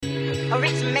a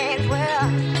rich man's world.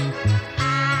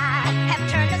 I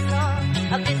have turned the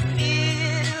soul of this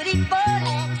beautiful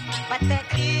land, but the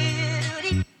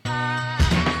beautiful.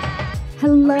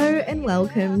 Hello and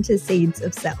welcome to Seeds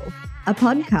of Self, a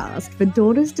podcast for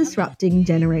daughters disrupting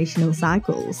generational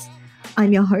cycles.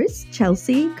 I'm your host,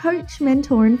 Chelsea, coach,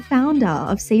 mentor, and founder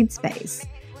of Seed Space,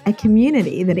 a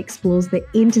community that explores the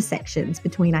intersections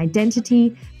between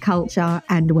identity, culture,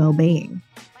 and well-being.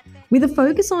 With a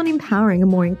focus on empowering a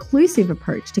more inclusive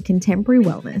approach to contemporary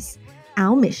wellness,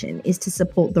 our mission is to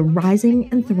support the rising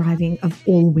and thriving of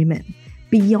all women,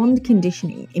 beyond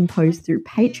conditioning imposed through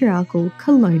patriarchal,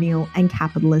 colonial, and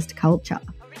capitalist culture.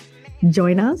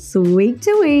 Join us week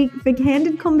to week for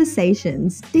candid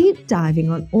conversations, deep diving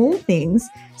on all things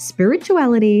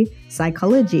spirituality,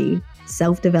 psychology,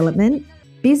 self-development,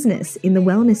 business in the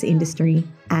wellness industry,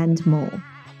 and more.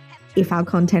 If our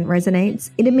content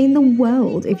resonates, it'd mean the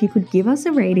world if you could give us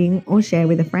a rating or share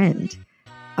with a friend.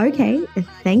 Okay,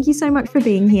 thank you so much for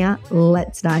being here.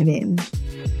 Let's dive in.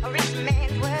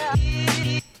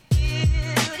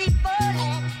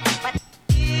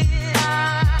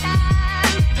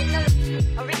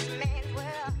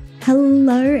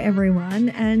 Hello, everyone,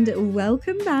 and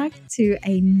welcome back to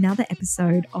another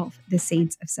episode of the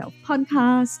Seeds of Self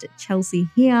podcast. Chelsea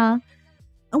here.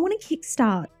 I want to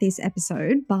kickstart this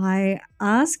episode by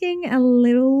asking a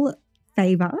little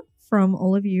favor from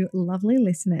all of you lovely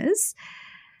listeners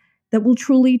that will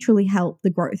truly, truly help the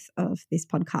growth of this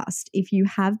podcast. If you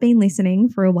have been listening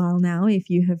for a while now, if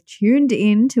you have tuned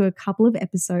in to a couple of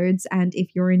episodes, and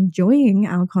if you're enjoying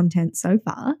our content so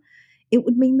far, it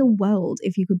would mean the world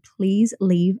if you could please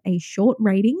leave a short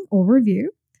rating or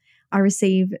review. I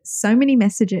receive so many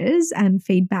messages and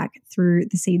feedback through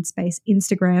the Seed Space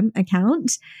Instagram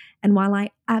account. And while I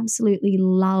absolutely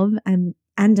love and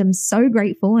am so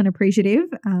grateful and appreciative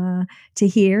to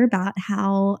hear about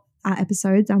how our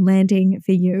episodes are landing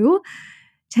for you,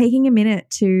 taking a minute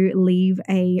to leave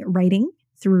a rating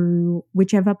through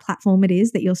whichever platform it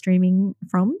is that you're streaming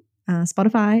from,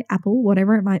 Spotify, Apple,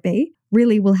 whatever it might be,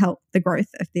 really will help the growth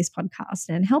of this podcast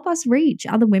and help us reach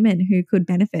other women who could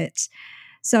benefit.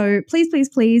 So please, please,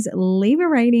 please leave a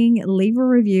rating, leave a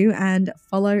review, and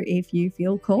follow if you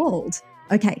feel called.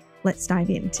 Okay, let's dive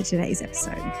into today's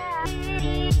episode.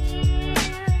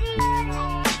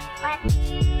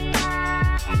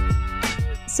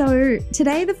 So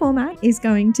today the format is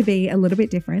going to be a little bit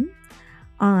different.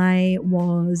 I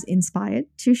was inspired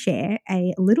to share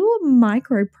a little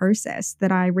micro process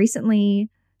that I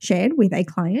recently shared with a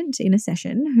client in a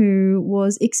session who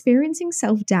was experiencing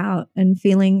self-doubt and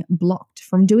feeling blocked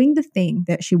from doing the thing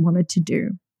that she wanted to do.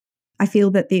 I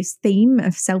feel that this theme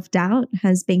of self-doubt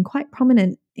has been quite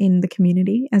prominent in the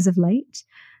community as of late.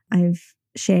 I've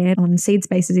shared on Seed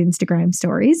Space's Instagram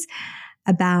stories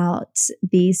about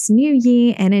this new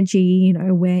year energy.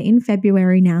 We're in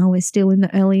February now, we're still in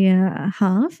the earlier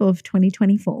half of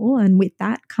 2024. And with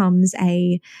that comes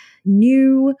a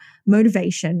new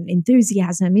motivation,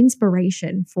 enthusiasm,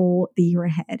 inspiration for the year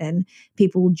ahead. And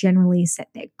people generally set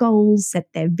their goals,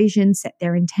 set their vision, set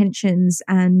their intentions,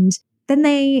 and then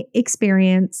they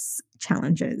experience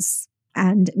challenges.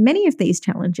 And many of these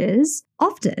challenges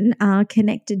often are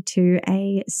connected to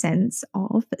a sense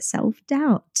of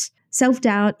self-doubt.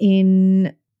 Self-doubt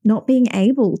in not being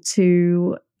able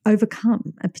to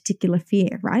overcome a particular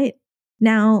fear, right?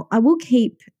 Now, I will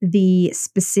keep the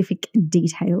specific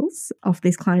details of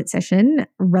this client session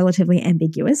relatively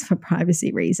ambiguous for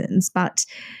privacy reasons, but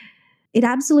it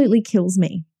absolutely kills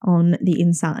me on the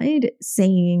inside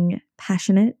seeing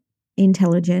passionate,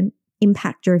 intelligent,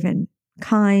 impact-driven,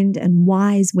 kind and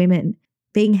wise women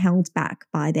being held back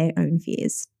by their own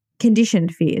fears.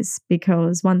 Conditioned fears,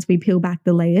 because once we peel back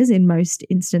the layers in most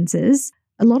instances,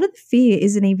 a lot of the fear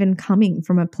isn't even coming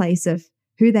from a place of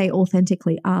who they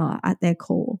authentically are at their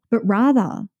core, but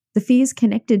rather the fears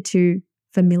connected to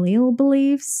familial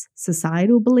beliefs,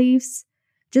 societal beliefs,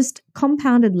 just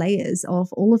compounded layers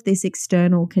of all of this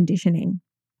external conditioning.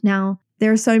 Now,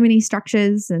 there are so many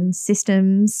structures and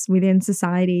systems within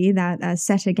society that are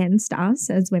set against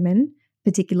us as women,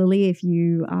 particularly if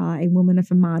you are a woman of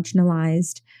a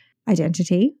marginalized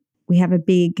identity. We have a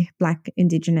big Black,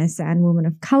 Indigenous and women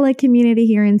of color community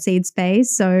here in Seed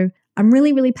Space. So I'm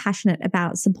really, really passionate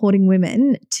about supporting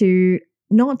women to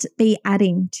not be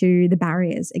adding to the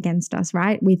barriers against us,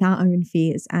 right, with our own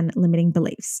fears and limiting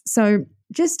beliefs. So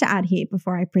just to add here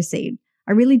before I proceed,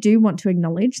 I really do want to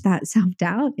acknowledge that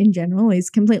self-doubt in general is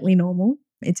completely normal.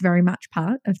 It's very much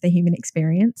part of the human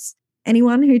experience.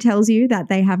 Anyone who tells you that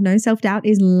they have no self-doubt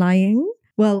is lying.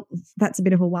 Well, that's a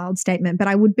bit of a wild statement, but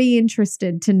I would be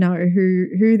interested to know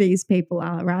who these people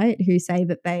are, right? Who say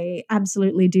that they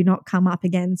absolutely do not come up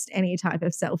against any type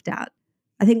of self-doubt.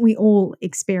 I think we all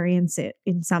experience it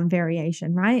in some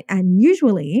variation, right? And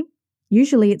usually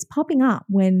it's popping up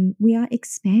when we are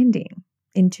expanding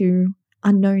into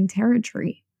unknown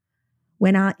territory,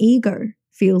 when our ego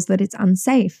feels that it's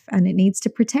unsafe and it needs to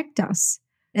protect us.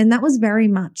 And that was very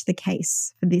much the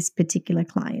case for this particular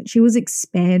client. She was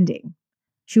expanding.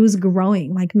 She was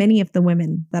growing, like many of the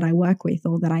women that I work with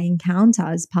or that I encounter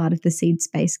as part of the seed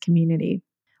space community.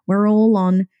 We're all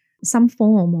on some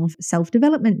form of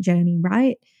self-development journey,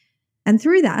 right? And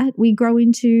through that, we grow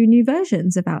into new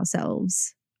versions of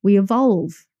ourselves. We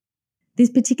evolve. This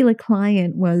particular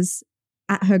client was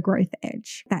at her growth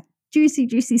edge, that juicy,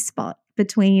 juicy spot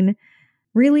between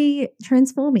really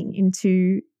transforming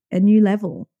into a new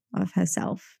level of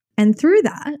herself. And through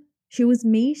that, she was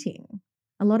meeting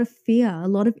a lot of fear, a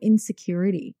lot of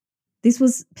insecurity. This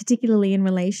was particularly in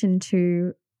relation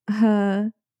to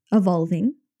her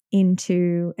evolving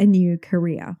into a new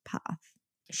career path.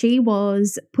 She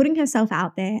was putting herself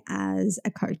out there as a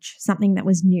coach, something that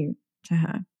was new to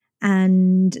her,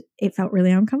 and it felt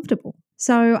really uncomfortable.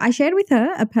 So I shared with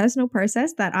her a personal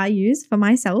process that I use for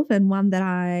myself and one that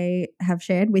I have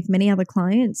shared with many other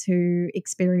clients who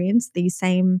experience these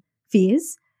same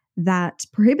fears that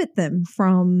prohibit them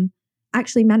from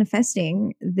actually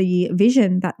manifesting the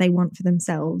vision that they want for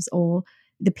themselves or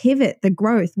the pivot, the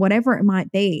growth, whatever it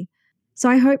might be. So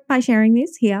I hope by sharing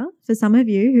this here for some of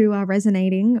you who are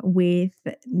resonating with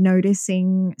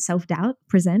noticing self-doubt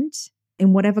present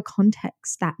in whatever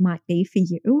context that might be for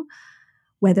you,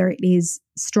 whether it is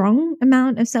strong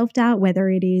amount of self-doubt, whether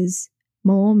it is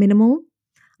more minimal,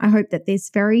 I hope that this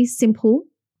very simple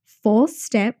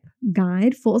 4-step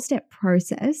guide, 4-step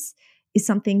process is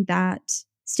something that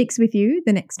sticks with you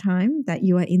the next time that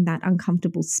you are in that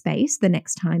uncomfortable space, the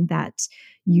next time that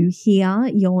you hear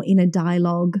your inner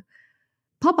dialogue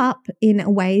pop up in a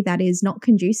way that is not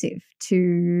conducive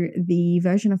to the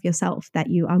version of yourself that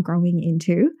you are growing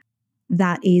into,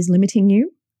 that is limiting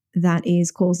you, that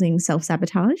is causing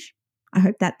self-sabotage. I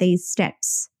hope that these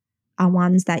steps are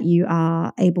ones that you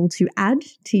are able to add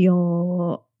to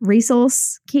your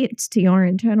resource kit, to your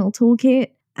internal toolkit,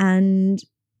 and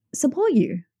support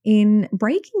you in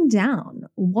breaking down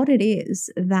what it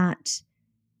is that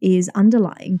is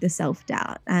underlying the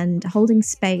self-doubt and holding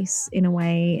space in a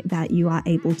way that you are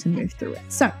able to move through it.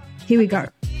 So here we go.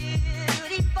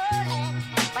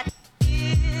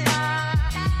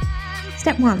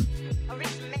 Step 1.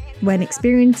 When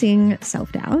experiencing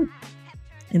self-doubt,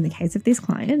 in the case of this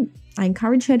client, I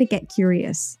encourage her to get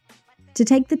curious, to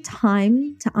take the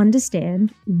time to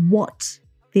understand what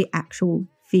the actual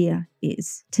fear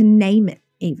is, to name it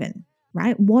even,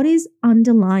 right? What is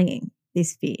underlying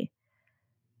this fear?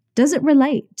 Does it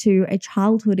relate to a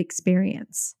childhood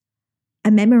experience,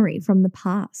 a memory from the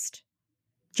past?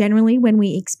 Generally, when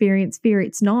we experience fear,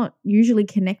 it's not usually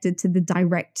connected to the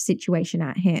direct situation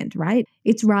at hand, right?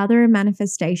 It's rather a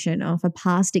manifestation of a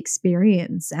past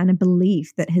experience and a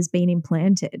belief that has been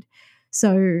implanted.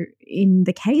 So in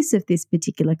the case of this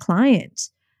particular client,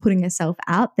 putting herself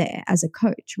out there as a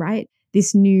coach, right?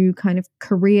 This new kind of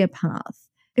career path.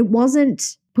 It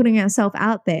wasn't putting herself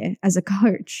out there as a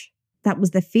coach that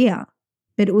was the fear,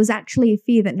 but it was actually a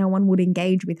fear that no one would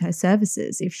engage with her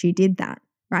services if she did that,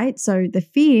 right? So the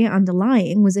fear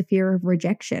underlying was a fear of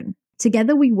rejection.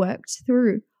 Together we worked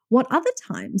through what other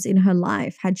times in her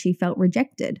life had she felt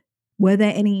rejected. Were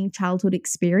there any childhood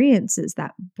experiences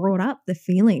that brought up the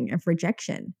feeling of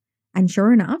rejection? And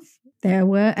sure enough, there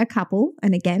were a couple,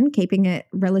 and again, keeping it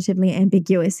relatively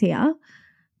ambiguous here,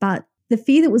 but the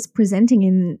fear that was presenting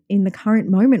in the current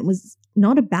moment was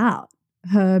not about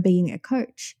her being a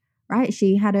coach, right?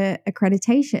 She had a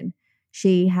accreditation.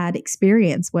 She had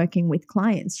experience working with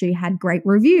clients. She had great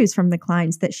reviews from the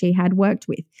clients that she had worked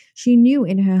with. She knew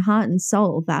in her heart and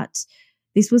soul that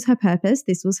this was her purpose,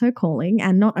 this was her calling,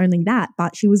 and not only that,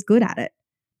 but she was good at it.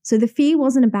 So the fear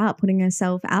wasn't about putting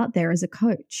herself out there as a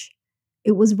coach.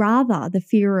 It was rather the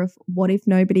fear of, what if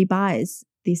nobody buys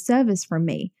this service from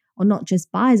me? Or not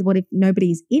just buys, what if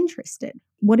nobody's interested?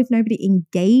 What if nobody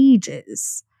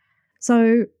engages?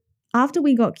 So after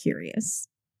we got curious,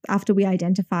 after we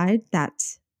identified that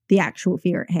the actual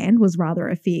fear at hand was rather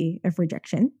a fear of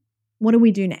rejection, what do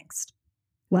we do next?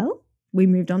 Well, we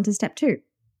moved on to step 2.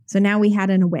 So now we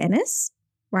had an awareness,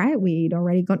 right? We'd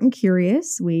already gotten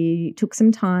curious. We took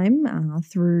some time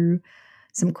through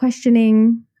some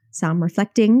questioning, some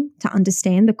reflecting to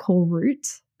understand the core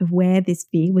root of where this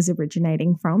fear was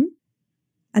originating from.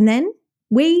 And then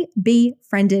we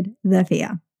befriended the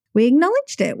fear. We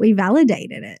acknowledged it. We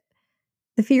validated it.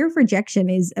 The fear of rejection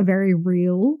is a very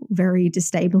real, very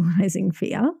destabilizing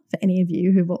fear. For any of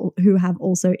you who have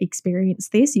also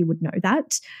experienced this, you would know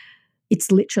that. It's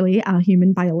literally our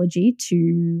human biology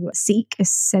to seek a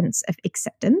sense of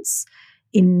acceptance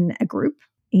in a group.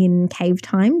 In cave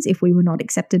times, if we were not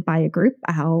accepted by a group,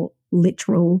 our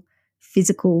literal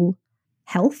physical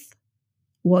health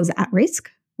was at risk,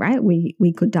 right?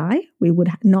 We could die. We would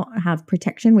not have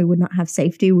protection. We would not have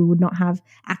safety. We would not have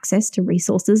access to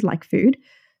resources like food.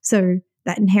 So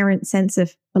that inherent sense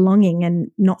of belonging and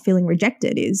not feeling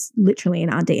rejected is literally in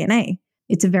our DNA.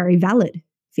 It's a very valid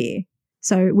fear.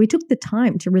 So we took the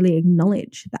time to really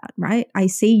acknowledge that, right? I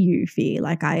see you, fear.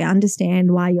 Like, I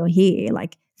understand why you're here.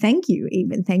 Like, thank you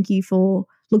even. Thank you for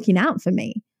looking out for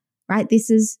me, right? This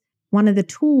is one of the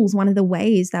tools, one of the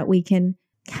ways that we can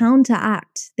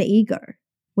counteract the ego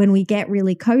when we get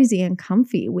really cozy and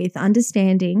comfy with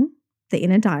understanding the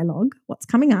inner dialogue, what's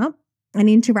coming up, and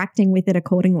interacting with it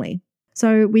accordingly.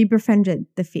 So we befriended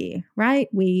the fear, right?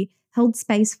 We held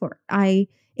space for it. I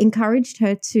encouraged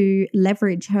her to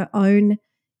leverage her own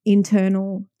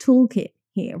internal toolkit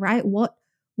here, right? What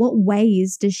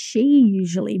ways does she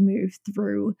usually move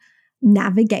through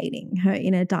navigating her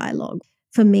inner dialogue?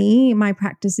 For me, my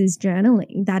practice is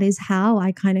journaling. That is how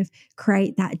I kind of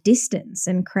create that distance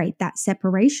and create that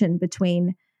separation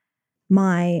between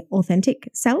my authentic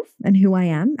self and who I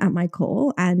am at my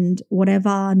core and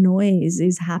whatever noise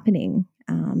is happening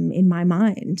in my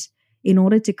mind. In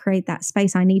order to create that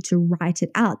space, I need to write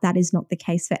it out. That is not the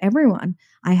case for everyone.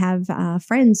 I have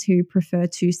friends who prefer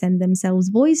to send themselves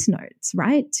voice notes,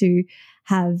 right? To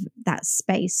have that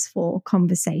space for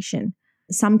conversation.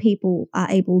 Some people are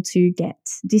able to get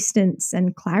distance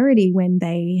and clarity when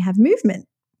they have movement,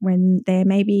 when they're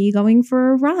maybe going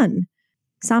for a run.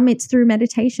 Some it's through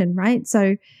meditation, right?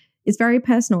 So it's very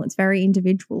personal, it's very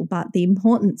individual, but the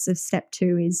importance of step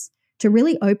 2 is to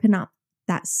really open up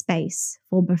that space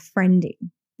for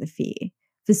befriending the fear,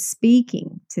 for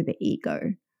speaking to the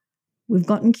ego. We've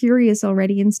gotten curious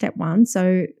already in step 1,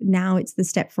 so now it's the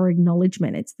step for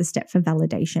acknowledgement, it's the step for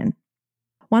validation.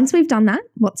 Once we've done that,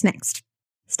 what's next?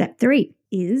 Step 3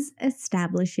 is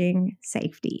establishing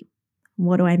safety.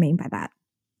 What do I mean by that?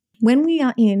 When we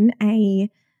are in a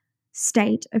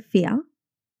state of fear,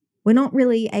 we're not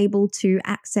really able to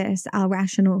access our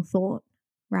rational thought,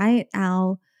 right?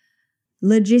 Our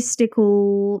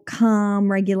logistical,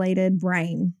 calm, regulated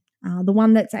brain, the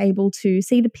one that's able to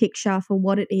see the picture for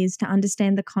what it is, to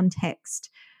understand the context.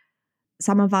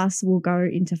 Some of us will go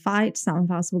into fight, some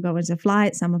of us will go into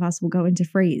flight, some of us will go into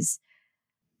freeze.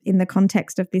 In the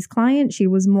context of this client, she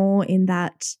was more in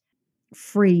that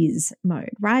freeze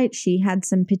mode, right? She had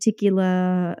some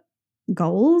particular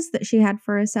goals that she had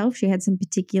for herself. She had some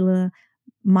particular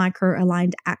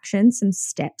micro-aligned actions, some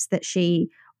steps that she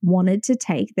wanted to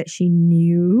take that she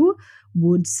knew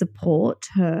would support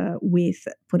her with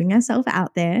putting herself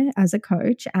out there as a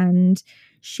coach. And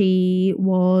she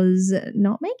was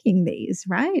not making these,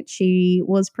 right? She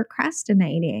was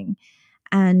procrastinating.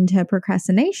 And her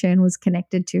procrastination was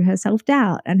connected to her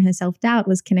self-doubt, and her self-doubt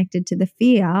was connected to the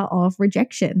fear of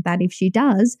rejection, that if she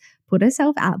does put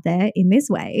herself out there in this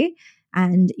way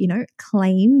and,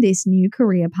 claim this new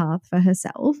career path for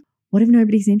herself, what if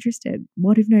nobody's interested?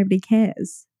 What if nobody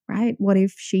cares, right? What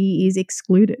if she is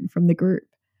excluded from the group?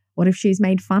 What if she's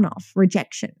made fun of?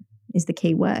 Rejection is the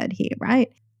key word here, right?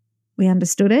 We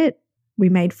understood it. We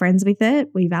made friends with it.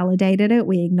 We validated it.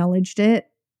 We acknowledged it.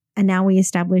 And now we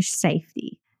establish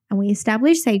safety. And we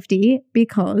establish safety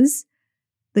because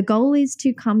the goal is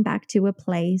to come back to a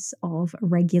place of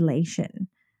regulation,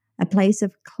 a place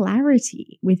of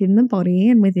clarity within the body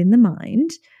and within the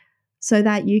mind, so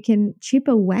that you can chip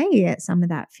away at some of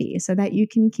that fear, so that you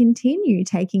can continue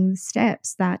taking the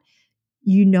steps that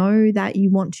you know that you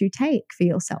want to take for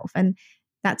yourself. And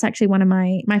that's actually one of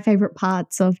my favorite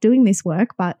parts of doing this work,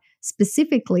 but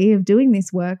specifically of doing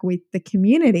this work with the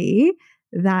community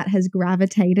that has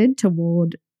gravitated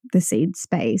toward the Seed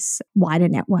Space wider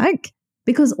network,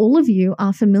 because all of you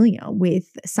are familiar with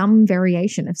some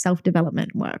variation of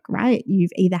self-development work, right?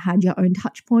 You've either had your own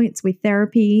touch points with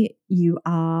therapy, you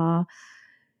are,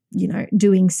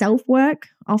 doing self-work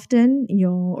often,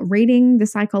 you're reading the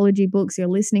psychology books, you're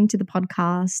listening to the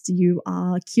podcast, you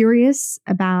are curious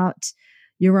about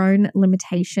your own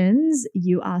limitations,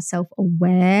 you are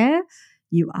self-aware,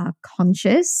 you are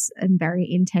conscious and very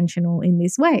intentional in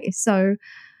this way. So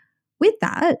with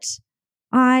that,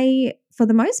 for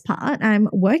the most part, I'm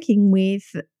working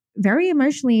with very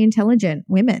emotionally intelligent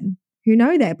women who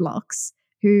know their blocks,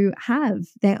 who have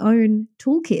their own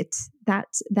toolkit that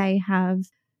they have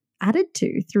added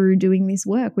to through doing this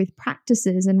work with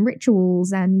practices and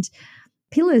rituals and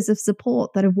pillars of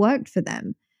support that have worked for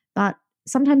them. But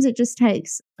sometimes it just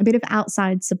takes a bit of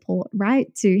outside support,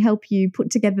 right? To help you put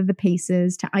together the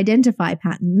pieces, to identify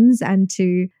patterns, and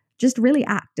to just really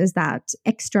act as that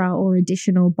extra or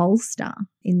additional bolster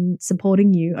in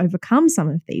supporting you overcome some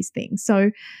of these things. So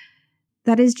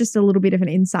that is just a little bit of an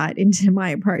insight into my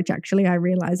approach. Actually, I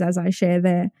realize as I share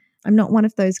there, I'm not one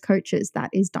of those coaches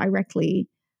that is directly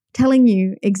telling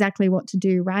you exactly what to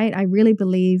do, right? I really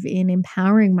believe in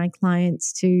empowering my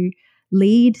clients to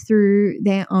lead through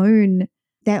their own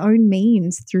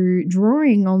means, through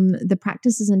drawing on the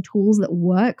practices and tools that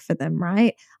work for them,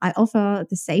 right? I offer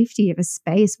the safety of a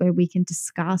space where we can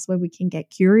discuss, where we can get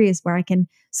curious, where I can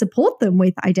support them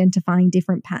with identifying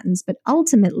different patterns. But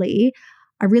ultimately,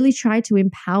 I really try to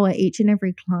empower each and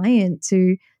every client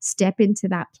to step into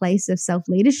that place of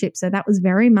self-leadership. So that was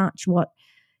very much what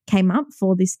came up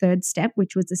for this third step,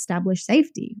 which was establish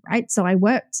safety, right? So I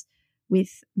worked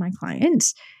with my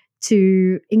client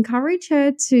to encourage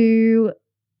her to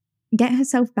get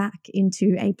herself back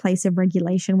into a place of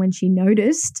regulation when she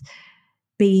noticed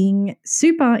being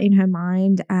super in her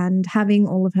mind and having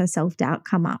all of her self-doubt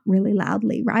come up really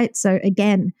loudly, right? So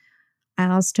again, I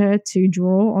asked her to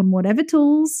draw on whatever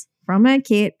tools from her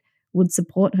kit would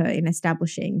support her in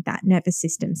establishing that nervous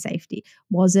system safety.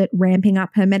 Was it ramping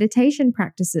up her meditation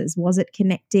practices? Was it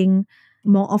connecting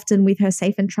more often with her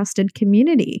safe and trusted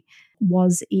community?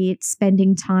 Was it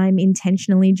spending time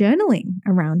intentionally journaling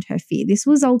around her fear? This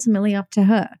was ultimately up to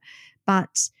her.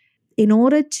 But in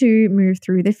order to move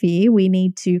through the fear, we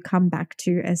need to come back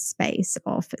to a space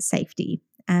of safety.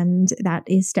 And that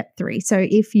is step 3. So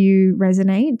if you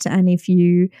resonate and if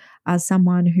you are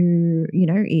someone who,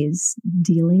 is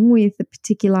dealing with a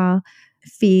particular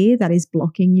fear that is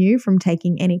blocking you from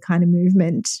taking any kind of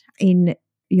movement in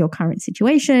your current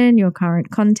situation, your current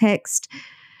context,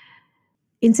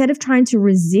 instead of trying to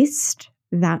resist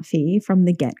that fear from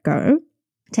the get-go,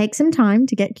 take some time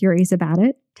to get curious about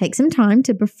it. Take some time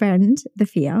to befriend the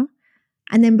fear.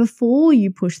 And then before you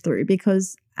push through,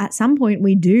 because at some point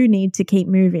we do need to keep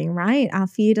moving, right? Our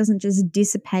fear doesn't just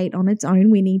dissipate on its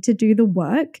own. We need to do the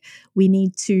work. We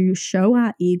need to show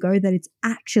our ego that it's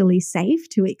actually safe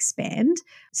to expand.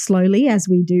 Slowly as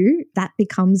we do, that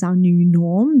becomes our new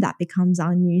norm. That becomes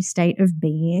our new state of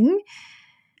being.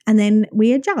 And then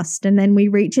we adjust and then we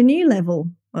reach a new level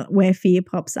where fear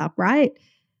pops up, right?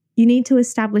 You need to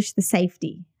establish the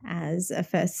safety as a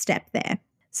first step there.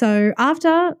 So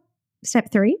after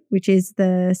step 3, which is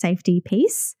the safety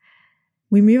piece,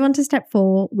 we move on to step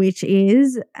 4, which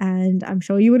is, and I'm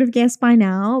sure you would have guessed by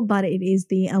now, but it is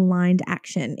the aligned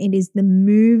action. It is the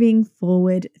moving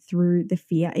forward through the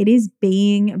fear. It is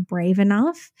being brave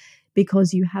enough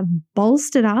because you have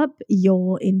bolstered up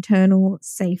your internal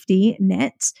safety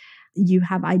net. You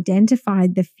have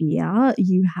identified the fear.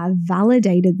 You have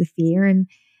validated the fear. And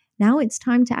now it's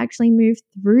time to actually move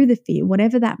through the fear,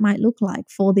 whatever that might look like.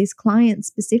 For this client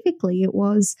specifically, it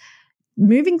was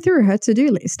moving through her to-do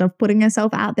list of putting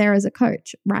herself out there as a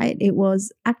coach, right? It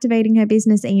was activating her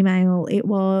business email. It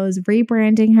was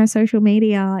rebranding her social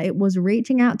media. It was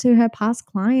reaching out to her past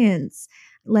clients,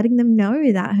 letting them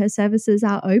know that her services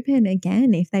are open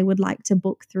again if they would like to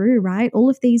book through, right? All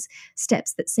of these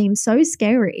steps that seem so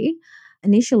scary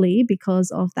initially because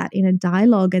of that inner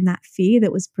dialogue and that fear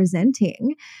that was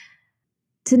presenting,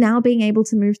 to now being able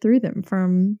to move through them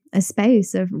from a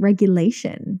space of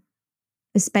regulation,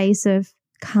 a space of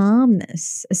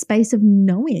calmness, a space of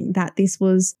knowing that this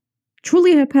was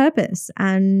truly her purpose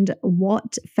and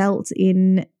what felt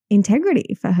in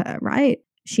integrity for her, right?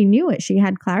 She knew it. She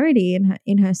had clarity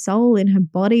in her soul, in her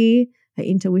body. Her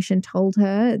intuition told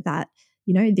her that,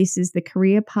 this is the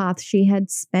career path. She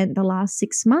had spent the last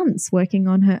 6 months working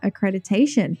on her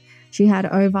accreditation. She had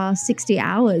over 60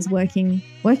 hours working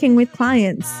with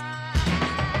clients.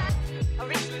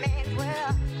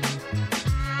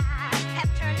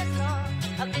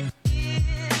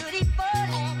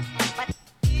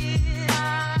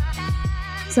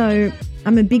 So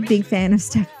I'm a big fan of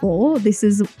step 4. This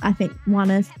is, I think,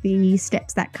 one of the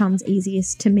steps that comes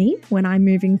easiest to me when I'm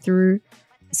moving through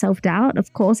self-doubt.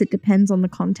 Of course, it depends on the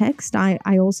context. I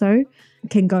also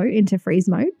can go into freeze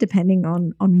mode depending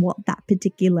on what that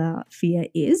particular fear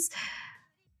is.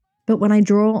 But when I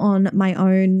draw on my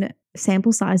own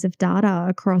sample size of data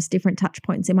across different touch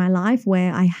points in my life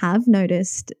where I have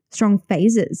noticed strong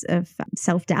phases of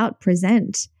self-doubt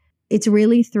present, it's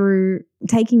really through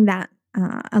taking that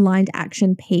aligned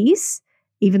action piece,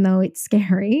 even though it's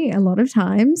scary a lot of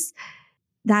times.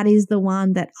 That is the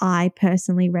one that I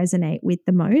personally resonate with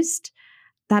the most.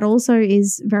 That also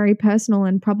is very personal,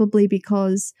 and probably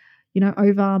because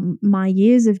over my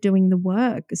years of doing the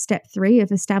work, step 3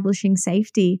 of establishing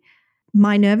safety,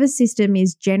 my nervous system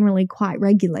is generally quite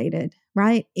regulated,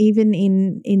 right? Even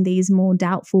in these more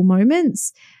doubtful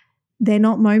moments, they're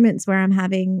not moments where I'm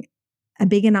having a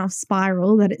big enough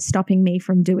spiral that it's stopping me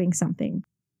from doing something.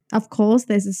 Of course,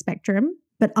 there's a spectrum,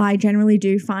 but I generally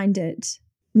do find it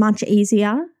much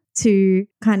easier to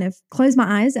kind of close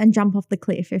my eyes and jump off the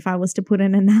cliff if I was to put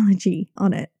an analogy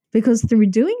on it. Because through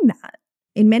doing that,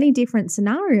 in many different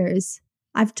scenarios,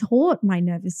 I've taught my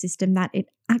nervous system that it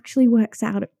actually works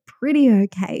out pretty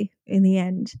okay in the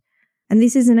end. And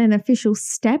this isn't an official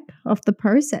step of the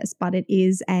process, but it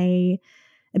is a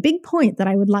big point that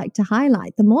I would like to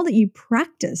highlight. The more that you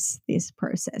practice this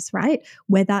process, right?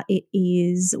 Whether it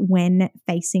is when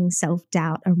facing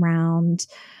self-doubt around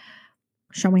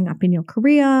showing up in your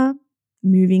career,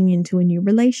 moving into a new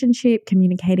relationship,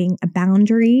 communicating a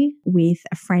boundary with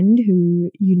a friend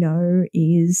who you know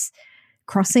is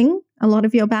crossing a lot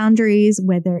of your boundaries,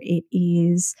 whether it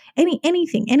is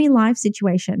anything, any life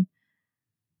situation.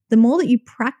 The more that you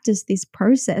practice this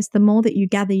process, the more that you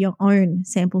gather your own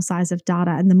sample size of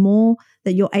data, and the more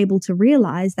that you're able to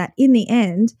realize that in the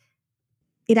end,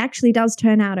 it actually does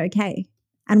turn out okay.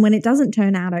 And when it doesn't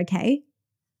turn out okay,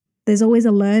 there's always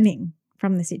a learning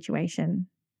from the situation.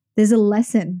 There's a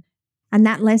lesson, and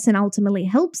that lesson ultimately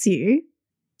helps you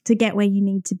to get where you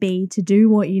need to be, to do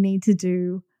what you need to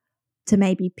do, to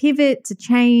maybe pivot, to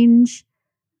change.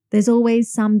 There's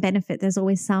always some benefit. There's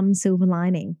always some silver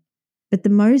lining. But the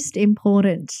most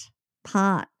important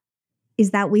part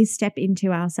is that we step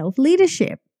into our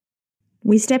self-leadership.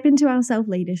 We step into our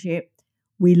self-leadership.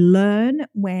 We learn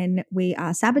when we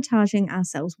are sabotaging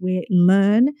ourselves. We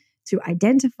learn to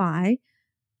identify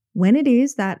when it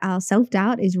is that our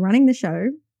self-doubt is running the show,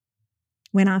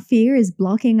 when our fear is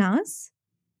blocking us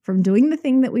from doing the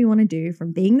thing that we want to do,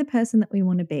 from being the person that we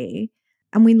want to be,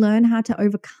 and we learn how to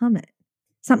overcome it.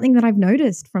 Something that I've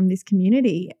noticed from this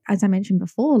community, as I mentioned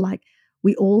before, like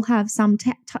we all have some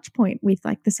touch point with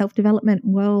like the self-development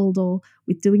world or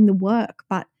with doing the work,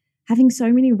 but having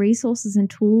so many resources and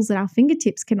tools at our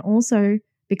fingertips can also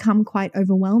become quite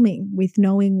overwhelming with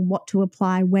knowing what to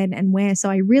apply when and where. So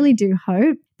I really do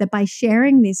hope that by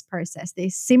sharing this process,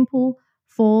 this simple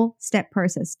 4-step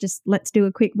process, just let's do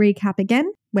a quick recap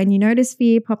again. When you notice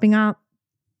fear popping up,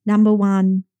 number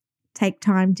 1, take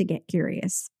time to get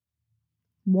curious.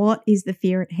 What is the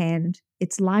fear at hand?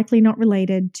 It's likely not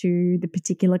related to the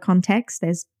particular context.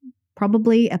 There's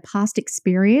probably a past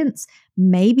experience,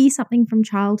 maybe something from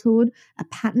childhood, a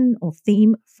pattern or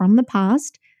theme from the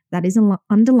past that is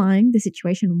underlying the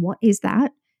situation. What is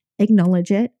that?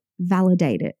 Acknowledge it,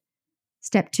 validate it.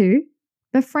 Step 2,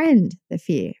 befriend the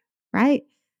fear, right?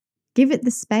 Give it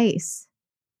the space.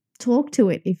 Talk to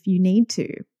it if you need to.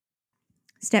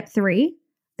 Step 3,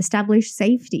 establish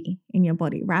safety in your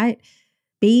body, right?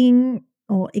 Being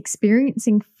or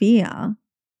experiencing fear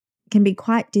can be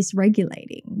quite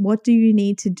dysregulating. What do you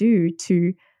need to do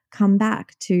to come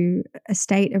back to a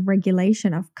state of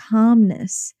regulation, of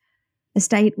calmness, a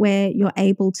state where you're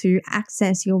able to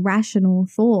access your rational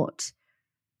thought,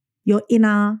 your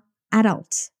inner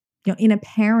adult, your inner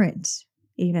parent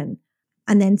even.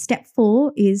 And then step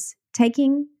 4 is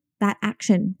taking that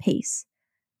action piece.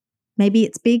 Maybe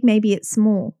it's big, maybe it's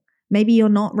small. Maybe you're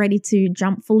not ready to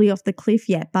jump fully off the cliff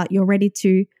yet, but you're ready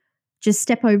to just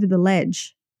step over the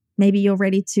ledge. Maybe you're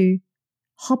ready to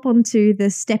hop onto the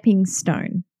stepping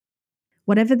stone.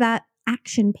 Whatever that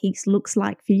action piece looks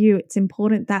like for you, it's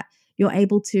important that you're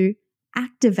able to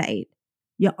activate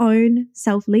your own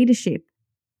self-leadership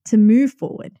to move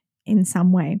forward in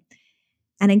some way.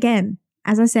 And again,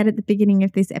 as I said at the beginning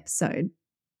of this episode,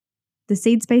 the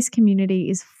Seed Space community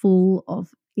is full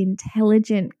of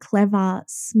intelligent, clever,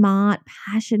 smart,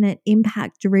 passionate,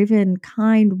 impact-driven,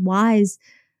 kind, wise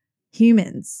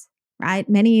humans, right?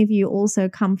 Many of you also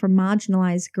come from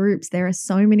marginalized groups. There are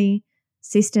so many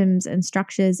systems and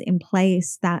structures in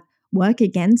place that work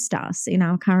against us in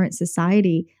our current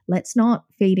society. Let's not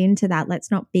feed into that.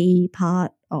 Let's not be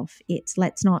part of it.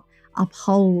 Let's not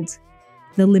uphold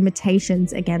the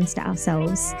limitations against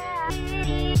ourselves.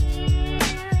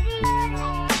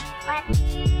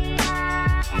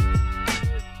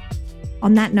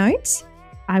 On that note,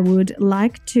 I would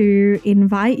like to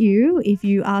invite you, if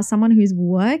you are someone who's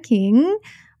working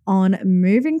on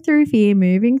moving through fear,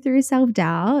 moving through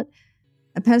self-doubt,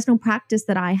 a personal practice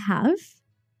that I have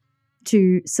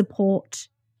to support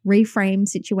reframe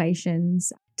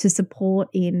situations, to support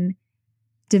in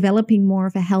developing more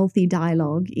of a healthy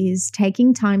dialogue is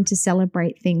taking time to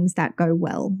celebrate things that go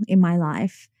well in my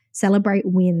life. Celebrate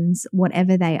wins,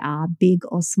 whatever they are, big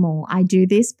or small. I do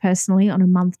this personally on a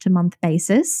month-to-month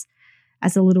basis.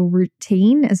 as a little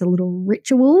routine, as a little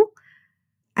ritual.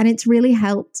 And it's really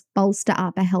helped bolster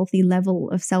up a healthy level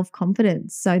of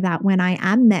self-confidence so that when I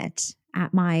am met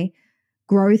at my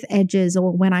growth edges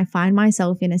or when I find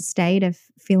myself in a state of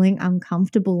feeling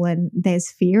uncomfortable and there's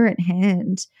fear at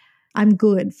hand, I'm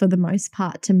good for the most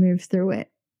part to move through it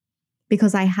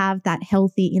because I have that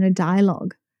healthy inner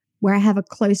dialogue where I have a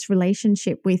close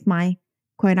relationship with my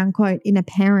quote unquote inner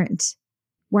parent,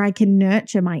 where I can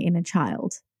nurture my inner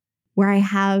child, where I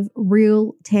have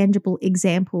real tangible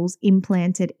examples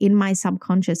implanted in my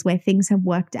subconscious where things have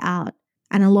worked out.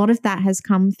 And a lot of that has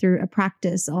come through a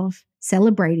practice of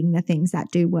celebrating the things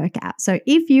that do work out. So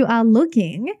if you are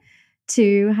looking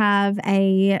to have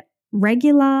a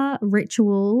regular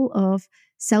ritual of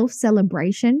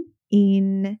self-celebration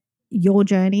in your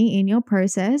journey, in your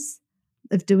process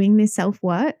of doing this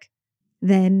self-work,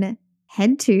 then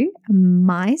head to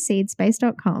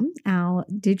myseedspace.com, our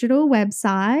digital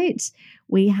website.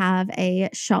 We have a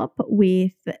shop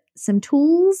with some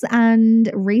tools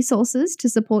and resources to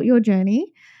support your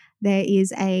journey. There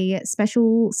is a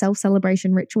special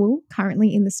self-celebration ritual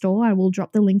currently in the store. I will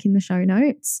drop the link in the show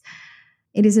notes.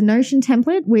 It is a Notion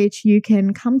template which you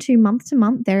can come to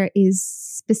month. There is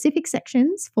specific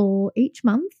sections for each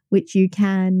month which you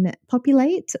can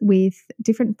populate with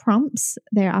different prompts.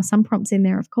 There are some prompts in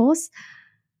there, of course,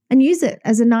 and use it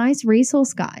as a nice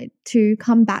resource guide to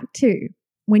come back to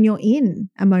when you're in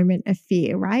a moment of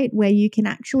fear, right? Where you can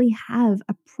actually have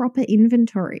a proper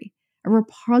inventory, a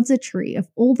repository of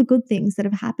all the good things that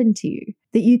have happened to you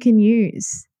that you can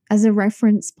use as a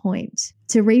reference point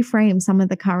to reframe some of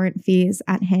the current fears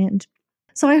at hand.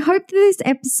 So I hope that this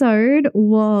episode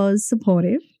was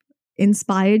supportive,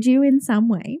 inspired you in some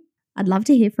way. I'd love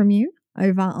to hear from you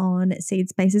over on Seed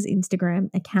Space's Instagram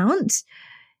account.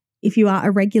 If you are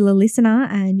a regular listener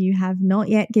and you have not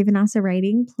yet given us a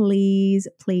rating, please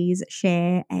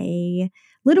share a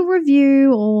little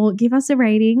review or give us a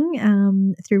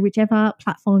rating through whichever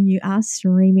platform you are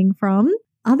streaming from.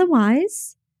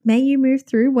 Otherwise, may you move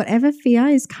through whatever fear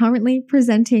is currently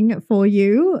presenting for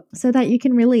you so that you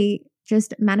can really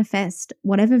just manifest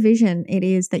whatever vision it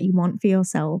is that you want for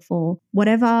yourself or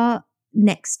whatever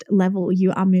next level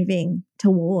you are moving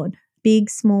toward. Big,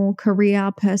 small,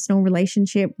 career, personal,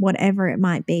 relationship, whatever it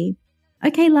might be.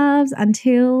 Okay, loves,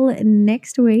 until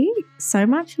next week, so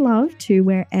much love to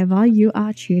wherever you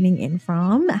are tuning in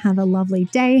from. Have a lovely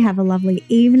day, have a lovely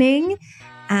evening,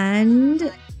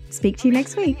 and speak to you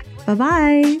next week.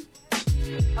 Bye-bye.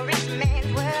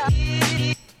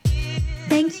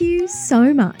 Thank you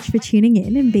so much for tuning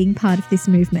in and being part of this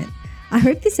movement. I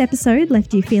hope this episode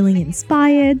left you feeling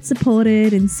inspired,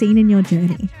 supported, and seen in your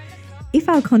journey. If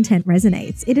our content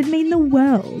resonates, it'd mean the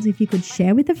world if you could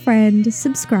share with a friend,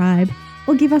 subscribe,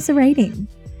 or give us a rating.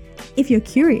 If you're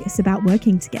curious about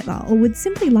working together or would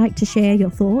simply like to share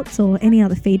your thoughts or any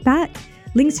other feedback,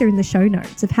 links are in the show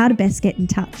notes of how to best get in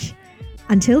touch.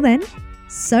 Until then,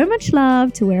 so much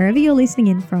love to wherever you're listening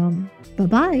in from.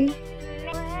 Bye-bye.